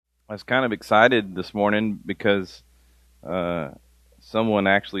I was kind of excited this morning because uh, someone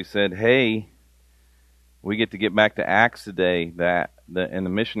actually said, "Hey, we get back to Acts today." In the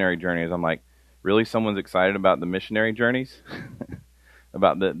missionary journeys, I'm like, "Really? Someone's excited about the missionary journeys,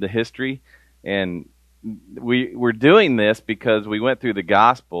 about the history?" And we're doing this because we went through the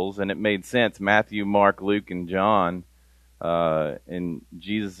Gospels and it made sense: Matthew, Mark, Luke, and John in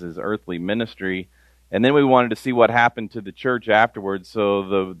Jesus' earthly ministry. And then we wanted to see what happened to the church afterwards. So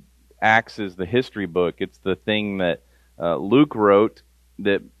the Acts is the history book. It's the thing that Luke wrote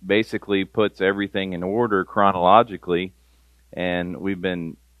that basically puts everything in order chronologically. And we've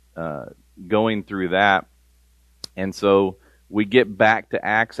been going through that. And so we get back to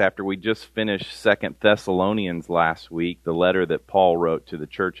Acts after we just finished Second Thessalonians last week, the letter that Paul wrote to the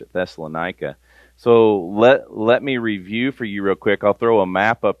church at Thessalonica. So let me review for you real quick. I'll throw a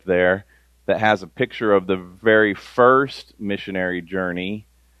map up there that has a picture of the very first missionary journey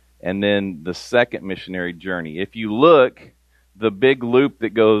and then the second missionary journey. If you look, the big loop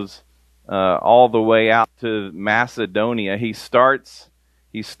that goes all the way out to Macedonia, he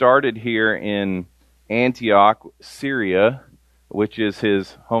started here in Antioch, Syria, which is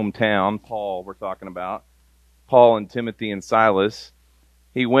his hometown. Paul, we're talking about. Paul and Timothy and Silas.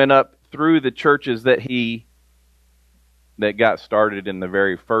 He went up through the churches that got started in the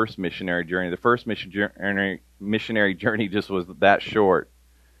very first missionary journey. The first missionary journey just was that short.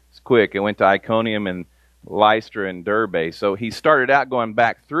 It's quick. It went to Iconium and Lystra and Derbe. So he started out going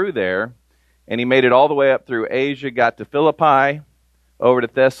back through there, and he made it all the way up through Asia, got to Philippi, over to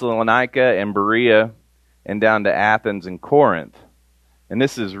Thessalonica and Berea, and down to Athens and Corinth. And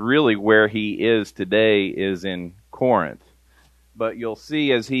this is really where he is today, is in Corinth. But you'll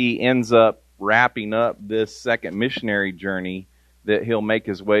see as he ends up wrapping up this second missionary journey that he'll make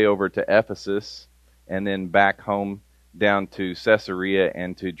his way over to Ephesus and then back home down to Caesarea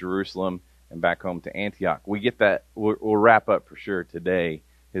and to Jerusalem and back home to Antioch. We get that. We'll wrap up for sure today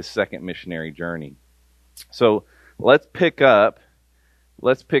his second missionary journey. So let's pick up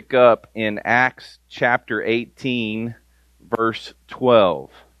in Acts chapter 18, verse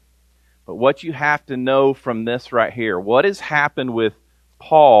 12. But what you have to know from this right here, what has happened with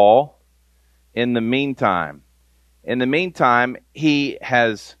Paul in the meantime? In the meantime, he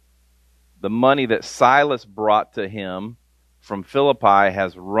has the money that Silas brought to him from Philippi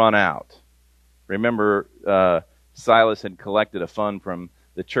has run out. Remember, Silas had collected a fund from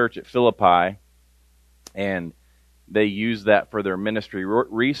the church at Philippi, and they used that for their ministry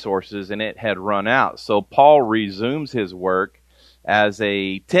resources, and it had run out. So Paul resumes his work as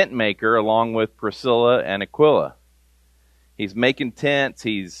a tent maker along with Priscilla and Aquila. He's making tents,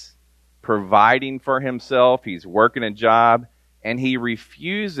 he's providing for himself, he's working a job, and he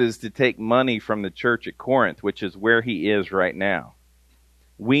refuses to take money from the church at Corinth, which is where he is right now.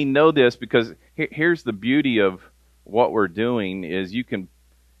 We know this because here's the beauty of what we're doing is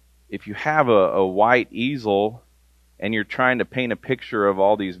if you have a white easel and you're trying to paint a picture of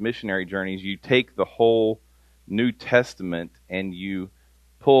all these missionary journeys, you take the whole New Testament and you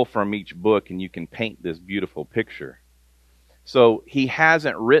pull from each book and you can paint this beautiful picture. So he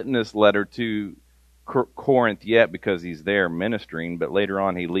hasn't written this letter to Corinth yet because he's there ministering, but later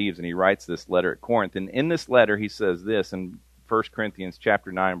on he leaves and he writes this letter at Corinth. And in this letter he says this in 1 Corinthians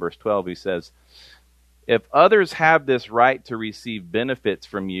chapter 9, verse 12, he says, "If others have this right to receive benefits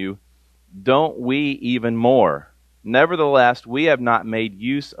from you, don't we even more? Nevertheless, we have not made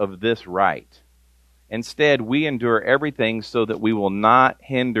use of this right. Instead, we endure everything so that we will not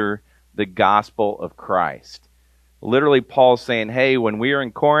hinder the gospel of Christ." Literally, Paul's saying, hey, when we were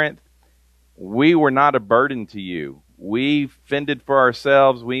in Corinth, we were not a burden to you. We fended for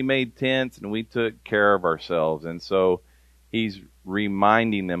ourselves, we made tents, and we took care of ourselves. And so he's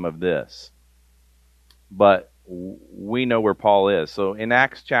reminding them of this. But we know where Paul is. So in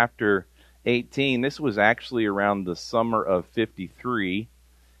Acts chapter 18, this was actually around the summer of 53.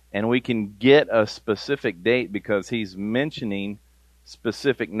 And we can get a specific date because he's mentioning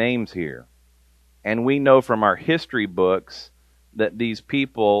specific names here. And we know from our history books that these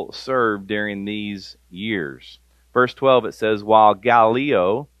people served during these years. Verse 12, it says, "While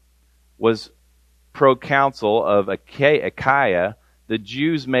Gallio was proconsul of Achaia, the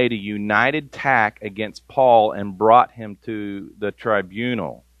Jews made a united attack against Paul and brought him to the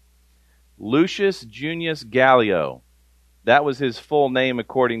tribunal. Lucius Junius Gallio, that was his full name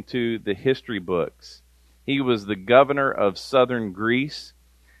according to the history books. He was the governor of southern Greece.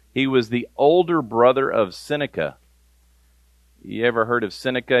 He was the older brother of Seneca. You ever heard of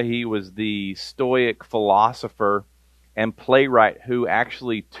Seneca? He was the Stoic philosopher and playwright who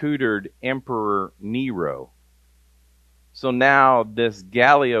actually tutored Emperor Nero. So now this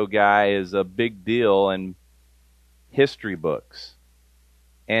Gallio guy is a big deal in history books.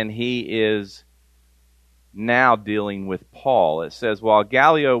 And he is now dealing with Paul. It says, while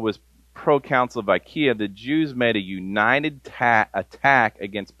Gallio was proconsul of Achaia, the Jews made a united attack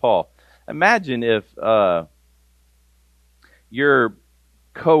against Paul. Imagine if your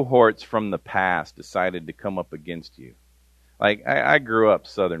cohorts from the past decided to come up against you. Like, I grew up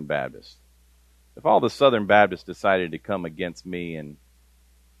Southern Baptist. If all the Southern Baptists decided to come against me and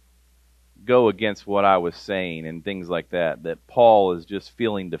go against what I was saying and things like that, that Paul is just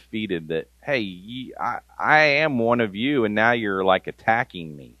feeling defeated, that, hey, I am one of you, and now you're like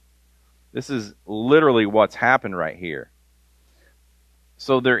attacking me. This is literally what's happened right here.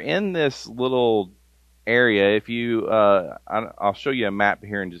 So they're in this little area. If you, I'll show you a map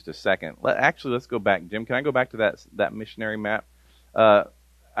here in just a second. Let's go back. Jim, can I go back to that missionary map?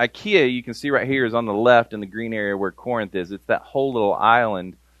 Achaia, you can see right here, is on the left in the green area where Corinth is. It's that whole little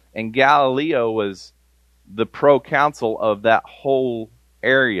island. And Gallio was the proconsul of that whole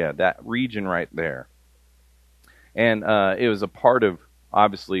area, that region right there. And it was a part of,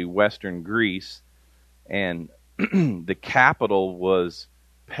 obviously, Western Greece. And the capital was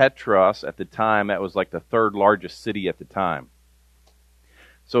Petros at the time. That was like the third largest city at the time.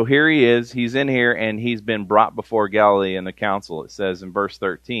 So here he is. He's in here, and he's been brought before Gallio in the council. It says in verse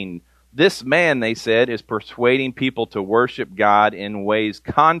 13, this man, they said, is persuading people to worship God in ways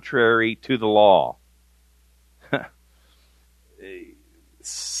contrary to the law.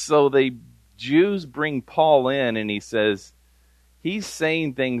 So the Jews bring Paul in, and he says, he's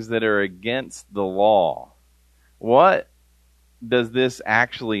saying things that are against the law. What does this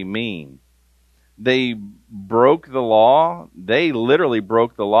actually mean? They broke the law. They literally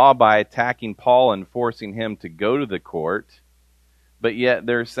broke the law by attacking Paul and forcing him to go to the court. But yet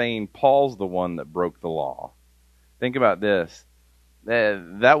they're saying Paul's the one that broke the law. Think about this.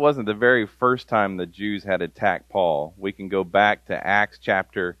 That wasn't the very first time the Jews had attacked Paul. We can go back to Acts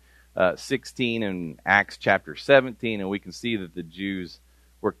chapter 16 and Acts chapter 17, and we can see that the Jews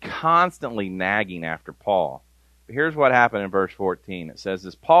were constantly nagging after Paul. But here's what happened in verse 14. It says,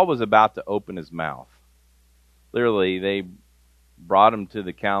 as Paul was about to open his mouth, literally they brought him to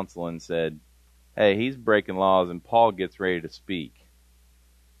the council and said, hey, he's breaking laws, and Paul gets ready to speak.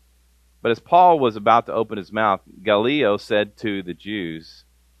 But as Paul was about to open his mouth, Gallio said to the Jews,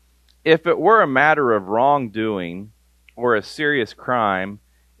 if it were a matter of wrongdoing or a serious crime,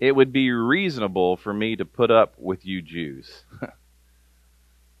 it would be reasonable for me to put up with you Jews.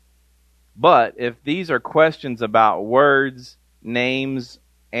 But if these are questions about words, names,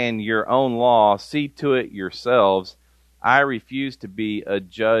 and your own law, see to it yourselves. I refuse to be a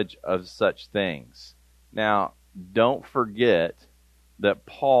judge of such things. Now, don't forget that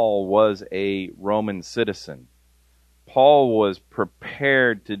Paul was a Roman citizen. Paul was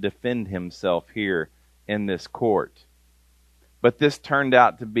prepared to defend himself here in this court. But this turned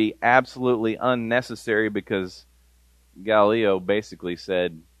out to be absolutely unnecessary because Gallio basically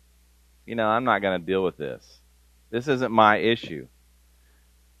said, I'm not going to deal with this. This isn't my issue.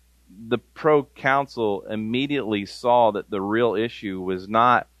 The proconsul immediately saw that the real issue was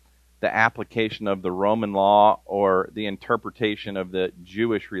not the application of the Roman law or the interpretation of the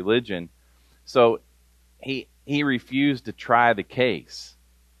Jewish religion. So he refused to try the case.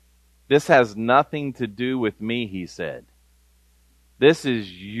 This has nothing to do with me, he said. This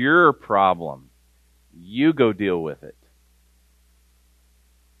is your problem. You go deal with it.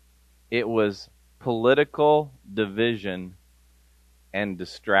 It was political division and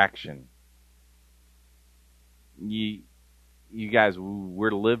distraction. You guys,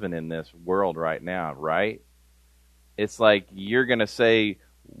 we're living in this world right now, right? It's like you're going to say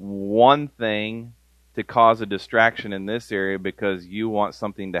one thing to cause a distraction in this area because you want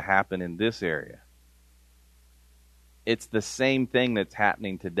something to happen in this area. It's the same thing that's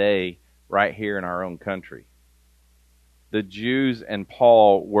happening today right here in our own country. The Jews and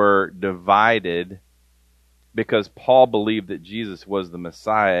Paul were divided because Paul believed that Jesus was the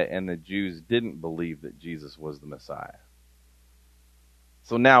Messiah and the Jews didn't believe that Jesus was the Messiah.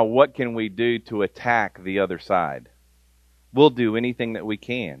 So now what can we do to attack the other side? We'll do anything that we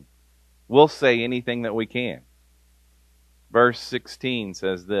can. We'll say anything that we can. Verse 16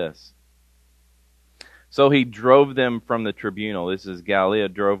 says this. So he drove them from the tribunal. This is Gallio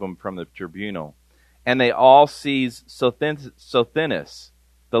drove them from the tribunal. And they all seized Sosthenes,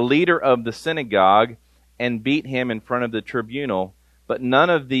 the leader of the synagogue, and beat him in front of the tribunal. But none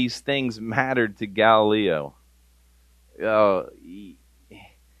of these things mattered to Gallio.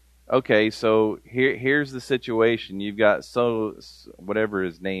 Okay, so here's the situation. You've got whatever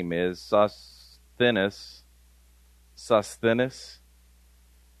his name is, Sosthenes, Sosthenes.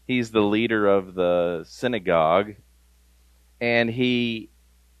 He's the leader of the synagogue, and he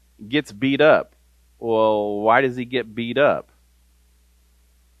gets beat up. Well, why does he get beat up?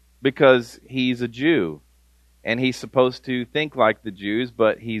 Because he's a Jew, and he's supposed to think like the Jews,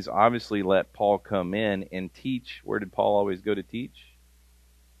 but he's obviously let Paul come in and teach. Where did Paul always go to teach?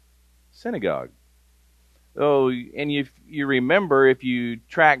 Synagogue. Oh, and you remember, if you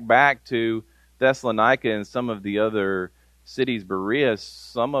track back to Thessalonica and some of the other cities, Berea,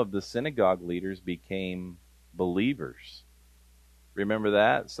 some of the synagogue leaders became believers. Remember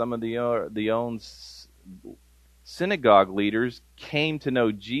that? Some of the synagogue leaders came to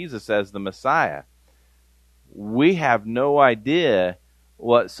know Jesus as the Messiah. We have no idea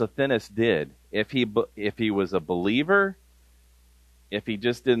what Sosthenes did. If he was a believer, if he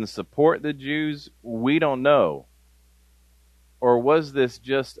just didn't support the Jews, we don't know. Or was this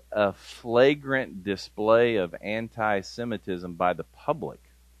just a flagrant display of anti-Semitism by the public?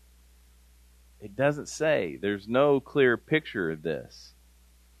 It doesn't say. There's no clear picture of this.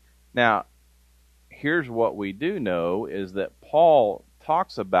 Now, here's what we do know is that Paul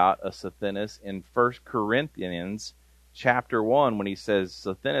talks about a Sosthenes in 1 Corinthians chapter 1 when he says,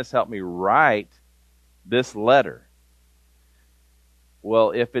 Sosthenes helped me write this letter.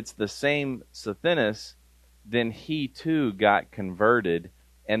 Well, if it's the same Sosthenes, then he too got converted,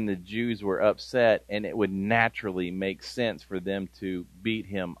 and the Jews were upset, and it would naturally make sense for them to beat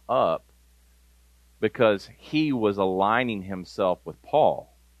him up because he was aligning himself with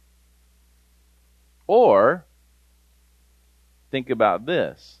Paul. Or, think about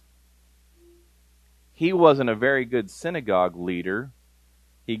this. He wasn't a very good synagogue leader.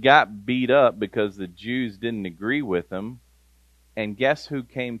 He got beat up because the Jews didn't agree with him. And guess who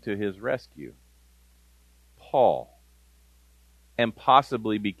came to his rescue? Paul. And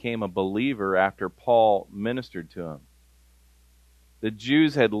possibly became a believer after Paul ministered to him. The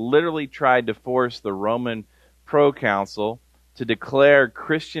Jews had literally tried to force the Roman proconsul to declare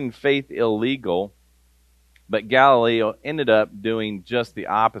Christian faith illegal, but Galileo ended up doing just the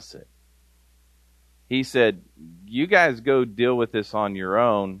opposite. He said, you guys go deal with this on your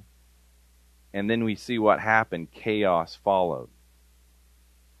own, and then we see what happened. Chaos followed.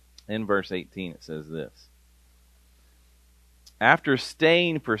 In verse 18 it says this. After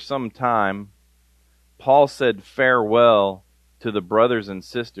staying for some time, Paul said farewell to the brothers and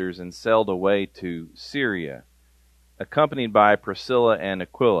sisters and sailed away to Syria, accompanied by Priscilla and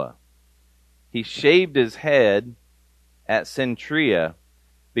Aquila. He shaved his head at Cenchrea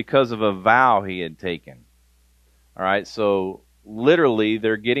because of a vow he had taken. All right, so literally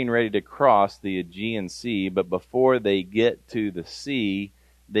they're getting ready to cross the Aegean Sea, but before they get to the sea,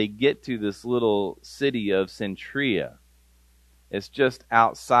 they get to this little city of Cenchrea. It's just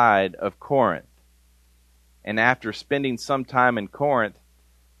outside of Corinth. And after spending some time in Corinth,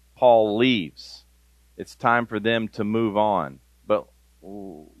 Paul leaves. It's time for them to move on. But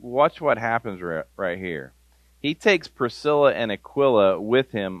watch what happens right here. He takes Priscilla and Aquila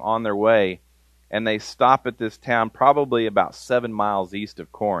with him on their way, and they stop at this town probably about 7 miles east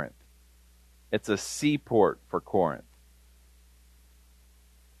of Corinth. It's a seaport for Corinth.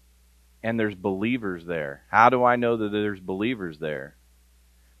 And there's believers there. How do I know that there's believers there?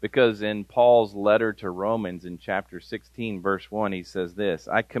 Because in Paul's letter to Romans in chapter 16, verse 1, he says this,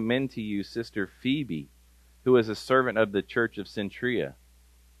 I commend to you Sister Phoebe, who is a servant of the church of Cenchrea.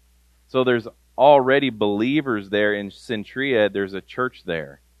 So there's already believers there in Cenchrea. There's a church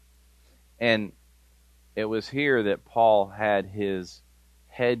there. And it was here that Paul had his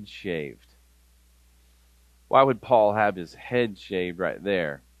head shaved. Why would Paul have his head shaved right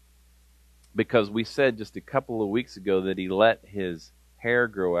there? Because we said just a couple of weeks ago that he let his hair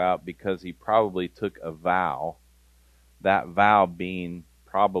grow out because he probably took a vow, that vow being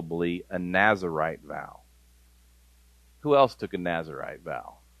probably a Nazirite vow. Who else took a Nazirite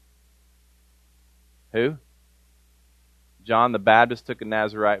vow? Who? John the Baptist took a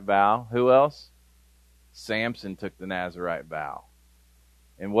Nazirite vow. Who else? Samson took the Nazirite vow.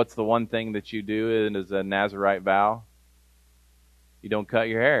 And what's the one thing that you do as a Nazirite vow? You don't cut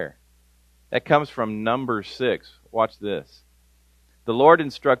your hair. That comes from Numbers 6. Watch this. The Lord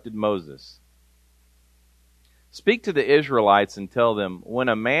instructed Moses, speak to the Israelites and tell them, when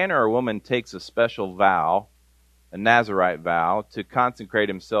a man or a woman takes a special vow, a Nazirite vow, to consecrate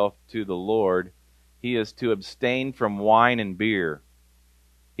himself to the Lord, he is to abstain from wine and beer.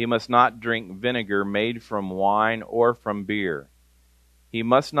 He must not drink vinegar made from wine or from beer. He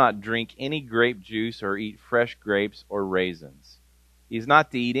must not drink any grape juice or eat fresh grapes or raisins. He is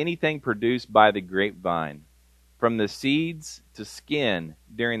not to eat anything produced by the grapevine, from the seeds to skin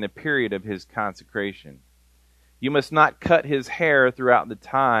during the period of his consecration. You must not cut his hair throughout the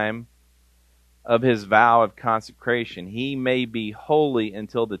time of his vow of consecration. He may be holy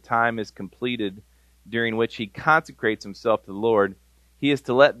until the time is completed, during which he consecrates himself to the Lord. He is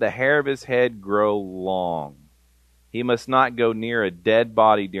to let the hair of his head grow long. He must not go near a dead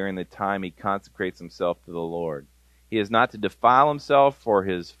body during the time he consecrates himself to the Lord. He is not to defile himself for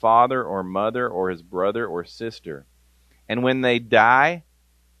his father or mother or his brother or sister. And when they die,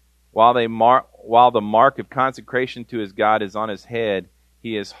 while the mark of consecration to his God is on his head,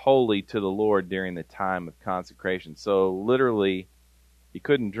 he is holy to the Lord during the time of consecration. So literally, he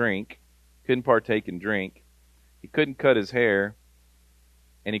couldn't drink, couldn't partake in drink, he couldn't cut his hair,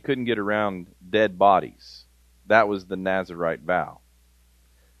 and he couldn't get around dead bodies. That was the Nazirite vow.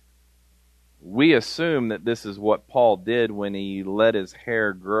 We assume that this is what Paul did when he let his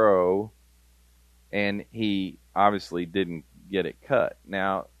hair grow, and he obviously didn't get it cut.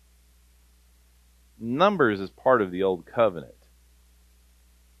 Now, Numbers is part of the Old Covenant.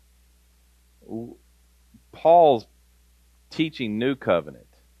 Paul's teaching New Covenant,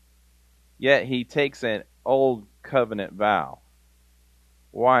 yet he takes an Old Covenant vow.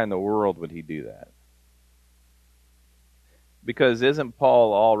 Why in the world would he do that? Because isn't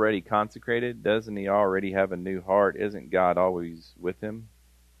Paul already consecrated? Doesn't he already have a new heart? Isn't God always with him?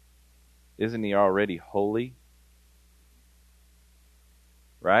 Isn't he already holy?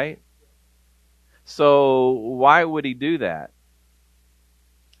 Right? So why would he do that?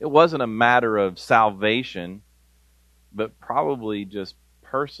 It wasn't a matter of salvation, but probably just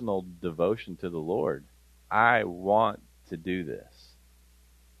personal devotion to the Lord. I want to do this.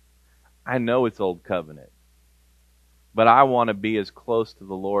 I know it's Old Covenant, but I want to be as close to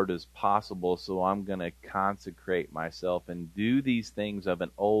the Lord as possible, so I'm going to consecrate myself and do these things of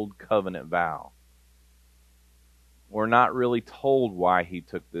an Old Covenant vow. We're not really told why he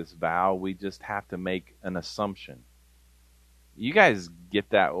took this vow. We just have to make an assumption. You guys get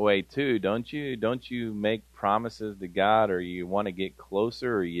that way too, don't you? Don't you make promises to God, or you want to get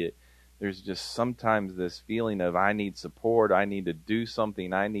closer, or there's just sometimes this feeling of I need support, I need to do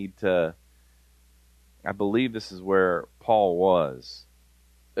something, I believe this is where Paul was.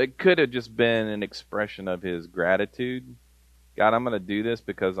 It could have just been an expression of his gratitude. God, I'm going to do this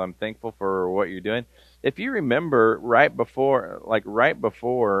because I'm thankful for what you're doing. If you remember, right before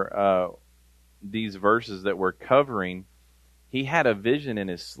these verses that we're covering, he had a vision in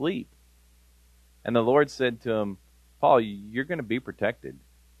his sleep. And the Lord said to him, Paul, you're going to be protected.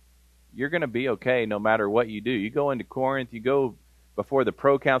 You're going to be okay no matter what you do. You go into Corinth, you go before the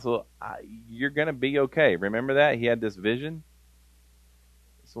proconsul, you're going to be okay. Remember that? He had this vision.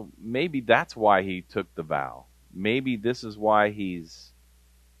 So maybe that's why he took the vow. Maybe this is why he's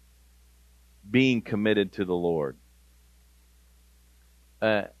being committed to the Lord.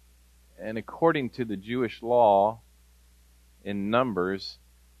 And according to the Jewish law in Numbers,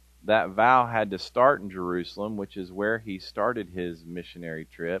 that vow had to start in Jerusalem, which is where he started his missionary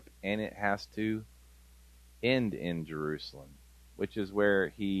trip, and it has to end in Jerusalem, which is where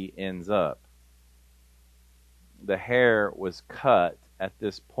he ends up. The hair was cut at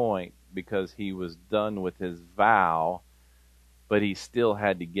this point because he was done with his vow, but he still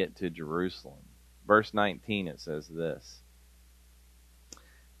had to get to Jerusalem. Verse 19, it says this.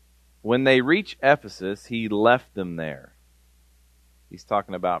 When they reached Ephesus, he left them there. He's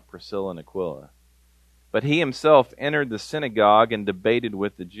talking about Priscilla and Aquila. But he himself entered the synagogue and debated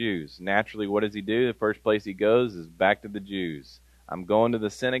with the Jews. Naturally, what does he do? The first place he goes is back to the Jews. I'm going to the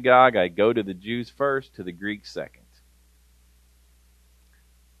synagogue. I go to the Jews first, to the Greeks second.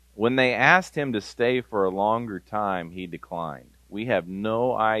 When they asked him to stay for a longer time, he declined. We have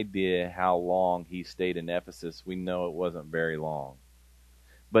no idea how long he stayed in Ephesus. We know it wasn't very long.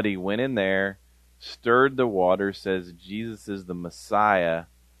 But he went in there, stirred the water, says Jesus is the Messiah,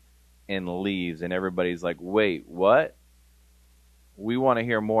 and leaves. And everybody's like, wait, what? We want to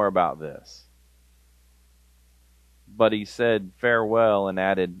hear more about this. But he said farewell and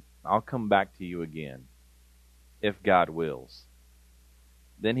added, I'll come back to you again, if God wills.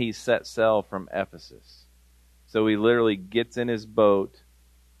 Then he set sail from Ephesus. So he literally gets in his boat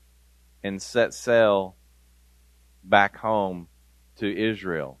and sets sail back home to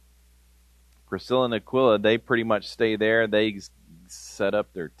Israel. Priscilla and Aquila, they pretty much stay there. They set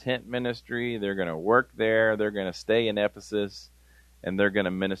up their tent ministry. They're going to work there. They're going to stay in Ephesus, and they're going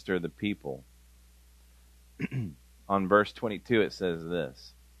to minister to the people. On verse 22, it says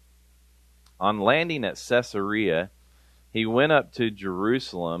this. On landing at Caesarea, he went up to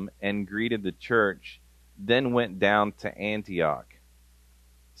Jerusalem and greeted the church, then went down to Antioch.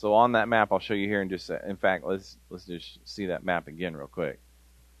 So on that map, I'll show you here in just a second. In fact, let's just see that map again real quick.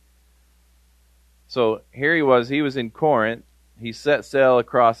 So here he was in Corinth. He set sail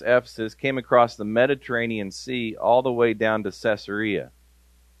across Ephesus, came across the Mediterranean Sea all the way down to Caesarea.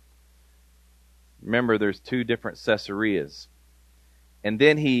 Remember, there's two different Caesareas. And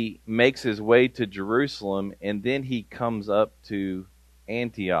then he makes his way to Jerusalem, and then he comes up to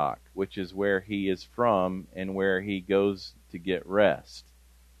Antioch, which is where he is from and where he goes to get rest.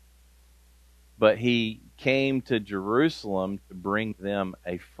 But he came to Jerusalem to bring them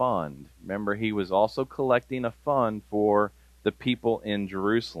a fund. Remember, he was also collecting a fund for the people in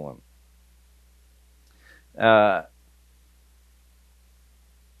Jerusalem.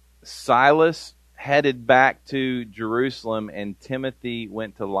 Silas headed back to Jerusalem, and Timothy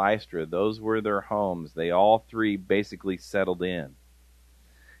went to Lystra. Those were their homes. They all three basically settled in.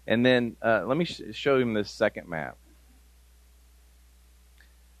 And then let me show him this second map.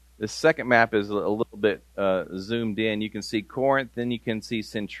 This second map is a little bit zoomed in. You can see Corinth, then you can see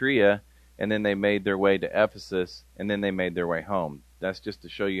Cenchrea, and then they made their way to Ephesus, and then they made their way home. That's just to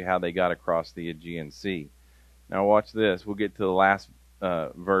show you how they got across the Aegean Sea. Now watch this. We'll get to the last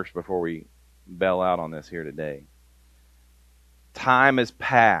verse before we bail out on this here today. Time has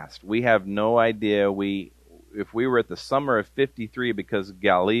passed. We have no idea. If we were at the summer of 53 because of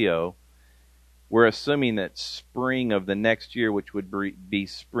Gallio, we're assuming that spring of the next year, which would be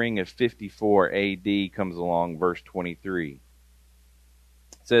spring of 54 AD, comes along, verse 23. It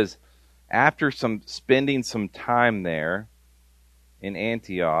says, after spending some time there in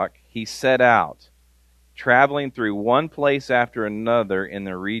Antioch, he set out, traveling through one place after another in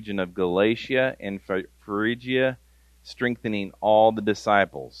the region of Galatia and Phrygia, strengthening all the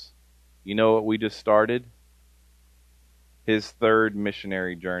disciples. You know what we just started? His third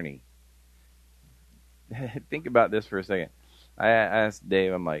missionary journey. Think about this for a second. I asked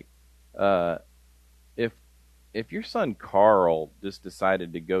Dave, I'm like, if your son Carl just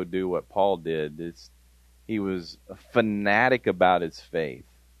decided to go do what Paul did, he was a fanatic about his faith,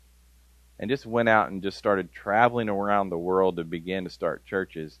 and just went out and just started traveling around the world to begin to start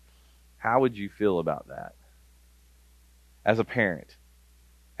churches, how would you feel about that? As a parent,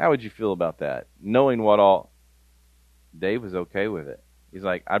 how would you feel about that? Knowing what all... Dave was okay with it. He's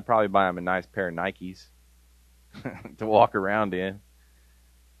like, I'd probably buy him a nice pair of Nikes to walk around in.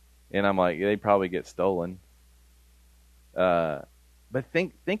 And I'm like, they'd probably get stolen. But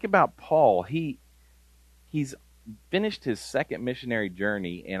think about Paul. He's finished his second missionary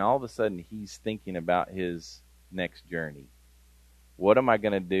journey, and all of a sudden he's thinking about his next journey. What am I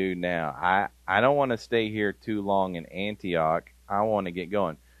going to do now? I don't want to stay here too long in Antioch. I want to get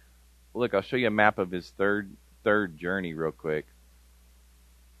going. Look, I'll show you a map of his third journey real quick.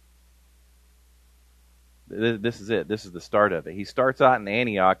 This is it. This is the start of it. He starts out in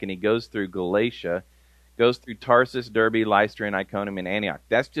Antioch, and he goes through Galatia, goes through Tarsus, Derbe, Lystra, and Iconium, and Antioch.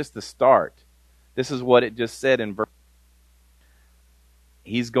 That's just the start. This is what it just said in verse.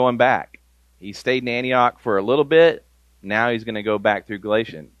 He's going back. He stayed in Antioch for a little bit. Now he's going to go back through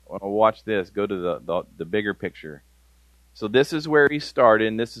Galatia. Watch this. Go to the bigger picture. So this is where he started,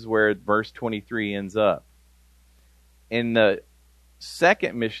 and this is where verse 23 ends up. In the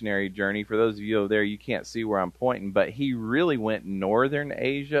second missionary journey, for those of you over there, you can't see where I'm pointing, but he really went northern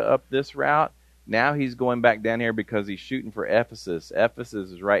Asia up this route. Now he's going back down here because he's shooting for Ephesus.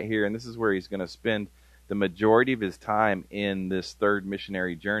 Ephesus is right here, and this is where he's going to spend the majority of his time in this third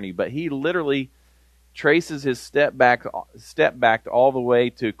missionary journey. But he literally traces his step back all the way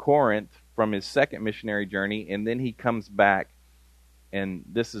to Corinth from his second missionary journey, and then he comes back, and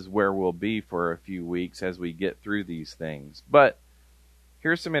this is where we'll be for a few weeks as we get through these things. But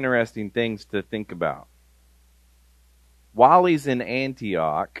here's some interesting things to think about. While he's in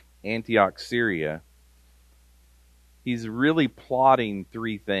Antioch, Syria, he's really plotting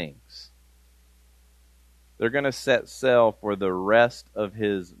three things. They're going to set sail for the rest of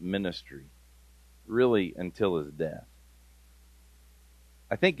his ministry, really until his death.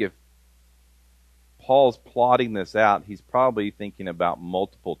 I think if Paul's plotting this out, he's probably thinking about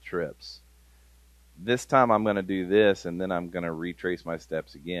multiple trips. This time I'm going to do this, and then I'm going to retrace my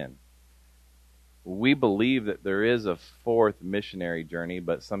steps again. We believe that there is a fourth missionary journey,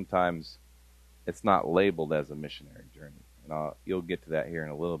 but sometimes it's not labeled as a missionary journey. And you'll get to that here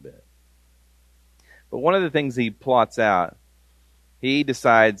in a little bit. But one of the things he plots out, he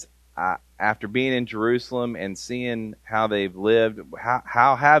decides, after being in Jerusalem and seeing how they've lived,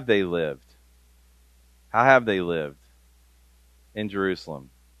 how have they lived? How have they lived in Jerusalem?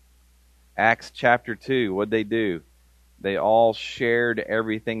 Acts chapter 2, what'd they do? They all shared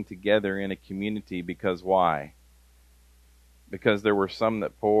everything together in a community because why? Because there were some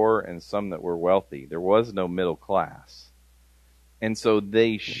that poor and some that were wealthy. There was no middle class. And so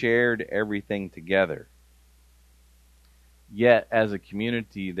they shared everything together. Yet, as a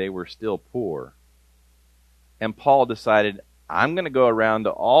community, they were still poor. And Paul decided, I'm going to go around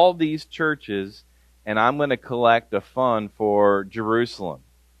to all these churches and I'm going to collect a fund for Jerusalem.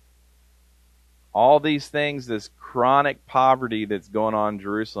 All these things, this chronic poverty that's going on in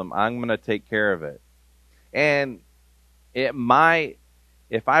Jerusalem, I'm going to take care of it. And it might,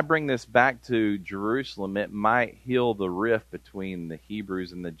 if I bring this back to Jerusalem, it might heal the rift between the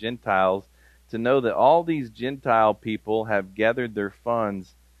Hebrews and the Gentiles, to know that all these Gentile people have gathered their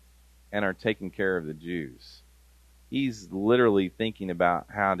funds and are taking care of the Jews. He's literally thinking about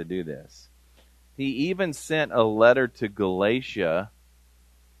how to do this. He even sent a letter to Galatia,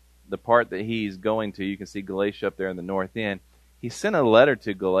 the part that he's going to. You can see Galatia up there in the north end. He sent a letter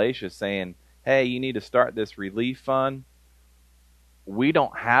to Galatia saying, hey, you need to start this relief fund. We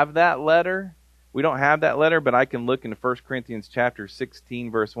don't have that letter. But I can look in 1 Corinthians chapter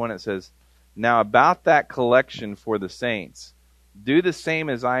 16, verse 1. It says, now about that collection for the saints, do the same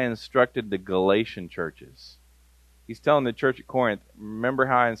as I instructed the Galatian churches. He's telling the church at Corinth, remember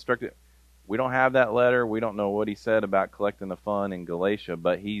how I instructed? We don't have that letter. We don't know what he said about collecting the fund in Galatia,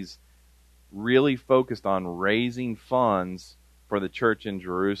 but he's really focused on raising funds for the church in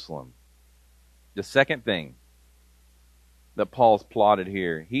Jerusalem. The second thing that Paul's plotted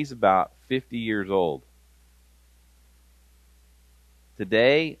here, he's about 50 years old.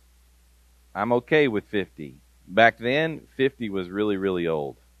 Today, I'm okay with 50. Back then, 50 was really, really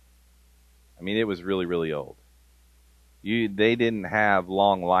old. I mean, it was really, really old. They didn't have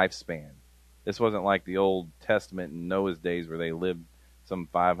long lifespan. This wasn't like the Old Testament in Noah's days where they lived some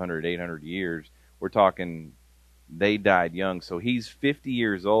 500, 800 years. We're talking they died young. So he's 50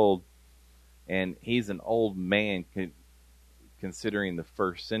 years old, and he's an old man considering the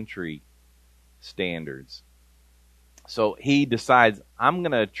first century standards. So he decides, I'm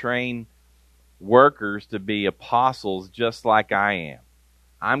going to train workers to be apostles just like I am.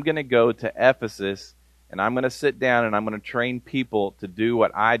 I'm going to go to Ephesus and I'm going to sit down and I'm going to train people to do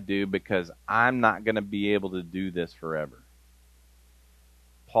what I do because I'm not going to be able to do this forever.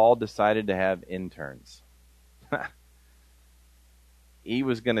 Paul decided to have interns. He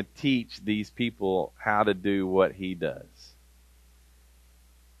was going to teach these people how to do what he does.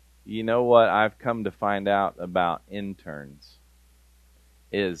 You know what I've come to find out about interns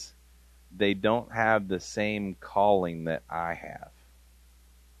is they don't have the same calling that I have.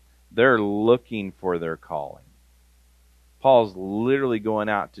 They're looking for their calling. Paul's literally going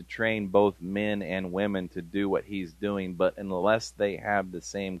out to train both men and women to do what he's doing, but unless they have the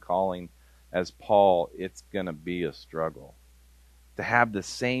same calling as Paul, it's going to be a struggle. To have the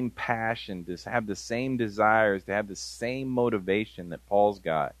same passion, to have the same desires, to have the same motivation that Paul's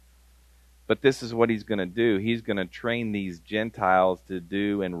got. But this is what he's going to do. He's going to train these Gentiles to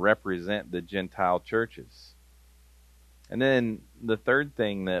do and represent the Gentile churches. And then the third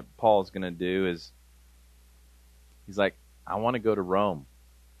thing that Paul's going to do is, he's like, I want to go to Rome.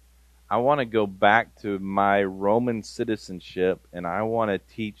 I want to go back to my Roman citizenship, and I want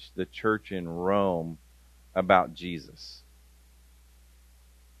to teach the church in Rome about Jesus.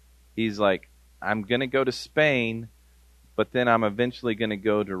 He's like, I'm going to go to Spain, but then I'm eventually going to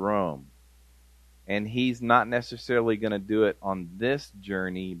go to Rome. And he's not necessarily going to do it on this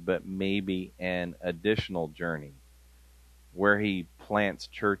journey, but maybe an additional journey where he plants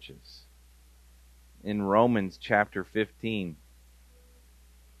churches. In Romans chapter 15,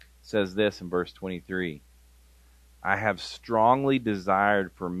 it says this in verse 23, I have strongly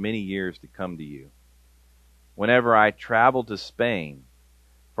desired for many years to come to you, whenever I travel to Spain,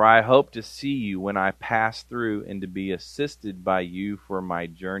 for I hope to see you when I pass through and to be assisted by you for my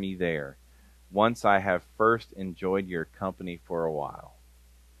journey there, once I have first enjoyed your company for a while.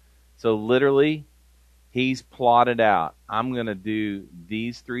 So literally, he's plotted out, I'm going to do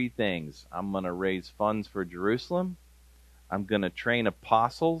these three things. I'm going to raise funds for Jerusalem. I'm going to train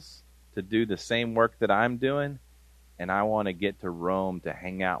apostles to do the same work that I'm doing. And I want to get to Rome to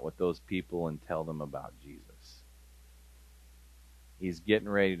hang out with those people and tell them about Jesus. He's getting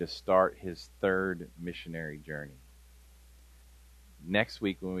ready to start his third missionary journey. Next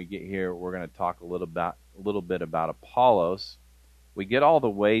week when we get here, we're going to talk a little bit about Apollos. We get all the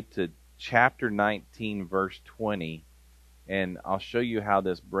way to chapter 19, verse 20, and I'll show you how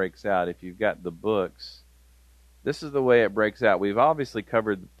this breaks out. If you've got the books, this is the way it breaks out. We've obviously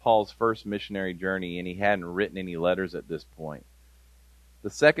covered Paul's first missionary journey, and he hadn't written any letters at this point. The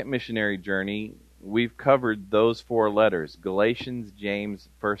second missionary journey, we've covered those 4 letters, Galatians, James,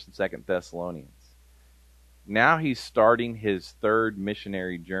 1st and 2nd Thessalonians. Now he's starting his third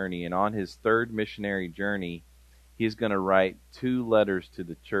missionary journey, and on his third missionary journey, he's going to write 2 letters to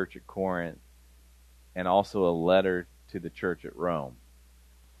the church at Corinth and also a letter to the church at Rome.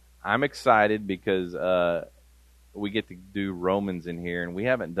 I'm excited because we get to do Romans in here, and we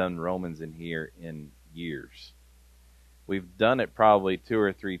haven't done Romans in here in years. We've done it probably 2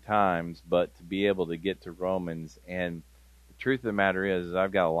 or 3 times, but to be able to get to Romans, and the truth of the matter is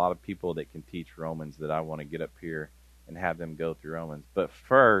I've got a lot of people that can teach Romans that I want to get up here and have them go through Romans. But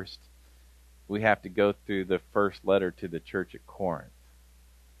first, we have to go through the first letter to the church at Corinth.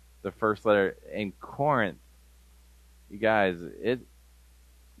 The first letter in Corinth, you guys,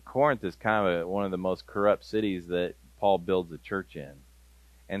 Corinth is kind of one of the most corrupt cities that Paul builds a church in.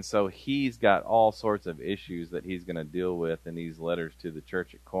 And so he's got all sorts of issues that he's going to deal with in these letters to the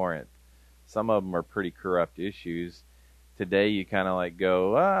church at Corinth. Some of them are pretty corrupt issues. Today you kind of like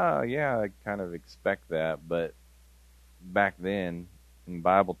go, yeah, I kind of expect that. But back then, in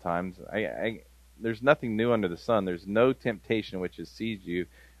Bible times, there's nothing new under the sun. There's no temptation which has seized you,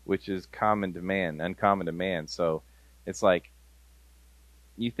 which is uncommon to man. So it's like,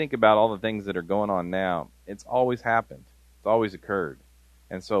 you think about all the things that are going on now, it's always happened. It's always occurred.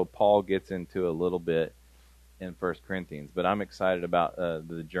 And so Paul gets into a little bit in 1 Corinthians. But I'm excited about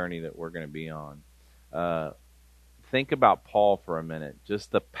the journey that we're going to be on. Think about Paul for a minute.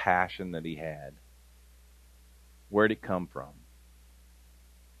 Just the passion that he had. Where'd it come from?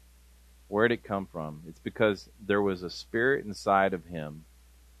 Where'd it come from? It's because there was a spirit inside of him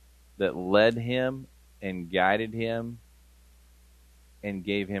that led him and guided him and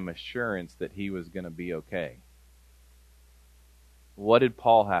gave him assurance that he was going to be okay. What did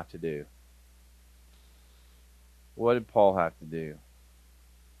Paul have to do? What did Paul have to do?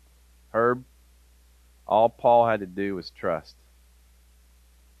 Herb, all Paul had to do was trust.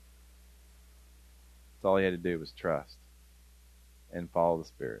 That's all he had to do was trust and follow the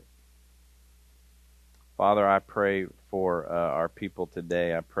Spirit. Father, I pray for our people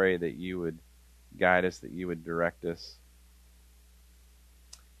today. I pray that you would guide us, that you would direct us.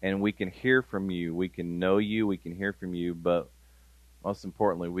 And we can hear from you. We can know you. We can hear from you. But most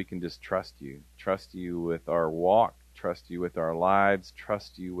importantly, we can just trust you. Trust you with our walk. Trust you with our lives.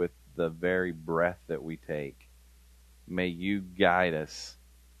 Trust you with the very breath that we take. May you guide us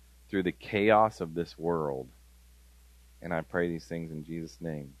through the chaos of this world. And I pray these things in Jesus'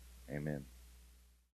 name. Amen.